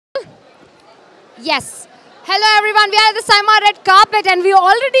Yes. Hello everyone, we are at the SIIMA red carpet and we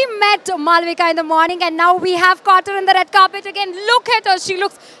already met Malavika in the morning and now we have caught her in the red carpet again. Look at her, she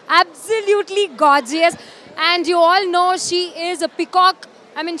looks absolutely gorgeous and you all know she is a peacock.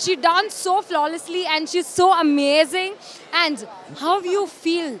 I mean, she danced so flawlessly and she's so amazing. And how you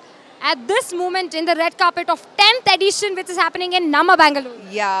feel at this moment in the red carpet of 10th edition which is happening in Namma, Bangalore?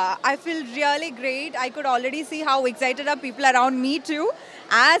 Yeah, I feel really great. I could already see how excited are people around me too,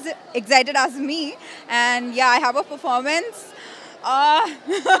 as excited as me. And yeah, I have a performance.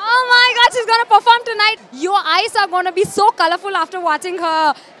 Oh my God, she's going to perform tonight. Your eyes are going to be so colorful after watching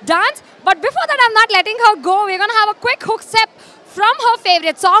her dance. But before that, I'm not letting her go. We're going to have a quick hook step from her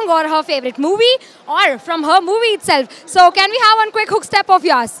favorite song or her favorite movie or from her movie itself. So can we have one quick hook step of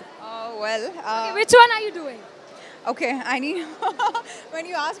yours? Okay, which one are you doing? Okay, I need... when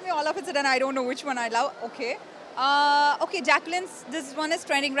you ask me all of a sudden, I don't know which one I love. Okay. Okay, Jacqueline's, this one is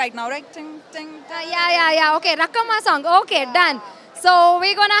trending right now, right? Ting, ting, Yeah. Okay, Rakamma song. Okay, done. So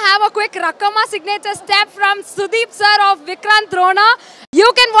we're going to have a quick Rakamma signature step from Sudeep sir of Vikrant Rona.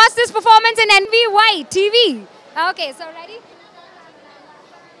 You can watch this performance in NVY TV. Okay, so ready?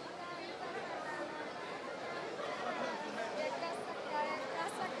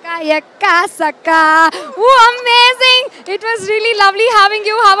 Yakka Saka. Amazing! It was really lovely having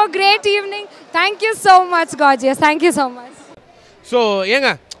you. Have a great evening. Thank you so much, gorgeous. Thank you so much. So, ஏங்க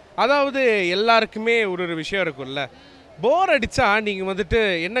அதாவது எல்லாருக்குமே ஒரு விஷயம் இருக்கும்ல. போர் அடிச்சா நீங்க வந்துட்டு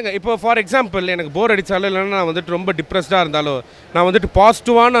என்னங்க இப்போ ஃபார் எக்ஸாம்பிள் எனக்கு போர் அடிச்சாலோ இல்லைன்னா நான் வந்துட்டு ரொம்ப டிப்ரெஸ்டாக இருந்தாலோ நான் வந்துட்டு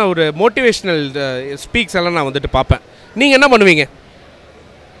பாசிட்டிவான ஒரு மோட்டிவேஷனல் ஸ்பீக்ஸ் எல்லாம் நான் வந்துட்டு பார்ப்பேன். நீங்கள் என்ன பண்ணுவீங்க?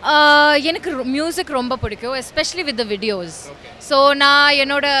 எனக்கு மியூசிக் ரொம்ப பிடிக்கும், especially with the videos. So நான்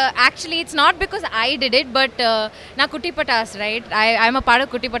என்னோட actually it's not because I did it, but நான் குட்டி பட்டாஸ் ரைட், ஐம் அ பாட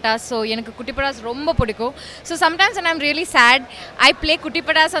குட்டி பட்டாஸ். ஸோ எனக்கு குட்டி பட்டாஸ் ரொம்ப பிடிக்கும். So sometimes and I'm really chat I play குட்டி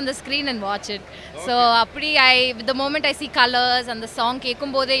பட்டாஸ் on the screen and watch it. So அப்படி the moment I C colours அந்த சாங்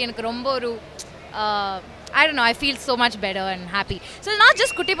கேட்கும்போதே எனக்கு ரொம்ப ஒரு I don't know, I feel so much better and happy. So it's not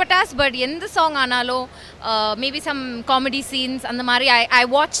just Kutti Patas, but in the song Analo, maybe some comedy scenes and the Mari, I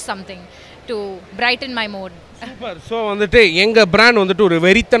watch something to brighten my mood. Super. So வந்துட்டு எங்க brand வந்துட்டு ஒரு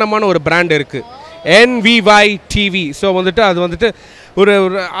வெறித்தனமான ஒரு brand இருக்கு, NVY TV. So வந்துட்டு அது வந்துட்டு ஒரு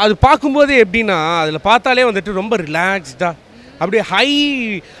அது பார்க்கும்போதே எப்படின்னா அதில் பார்த்தாலே வந்துட்டு ரொம்ப ரிலாக்ஸ்டாக அப்படியே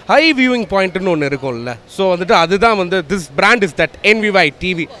ஹை வியூவிங் பாயிண்ட்னு ஒன்று இருக்கும்ல. ஸோ வந்துட்டு அதுதான் வந்து this brand is that NVY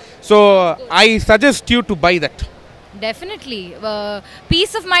TV. So I suggest you to buy that. Definitely.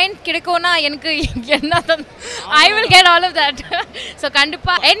 Peace of mind கிடைக்கும்னா எனக்கு என்ன I will get all of that. So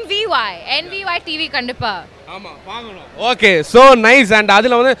கண்டிப்பா NVY TV கண்டிப்பா. ஆமா வாங்கணும். Okay, so nice. And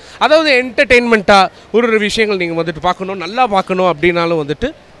அதில் வந்து அதாவது என்டர்டெயின்மெண்ட்டாக ஒரு விஷயங்கள் நீங்கள் வந்துட்டு பார்க்கணும், நல்லா பார்க்கணும் அப்படின்னாலும் வந்துட்டு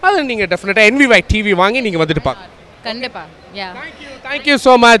அது நீங்கள் டெஃபினட்டாக NVY TV வாங்கி நீங்கள் வந்துட்டு பார்க்கணும். கண்டிப்பா. Yeah. Thank you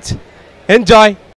so much. Enjoy.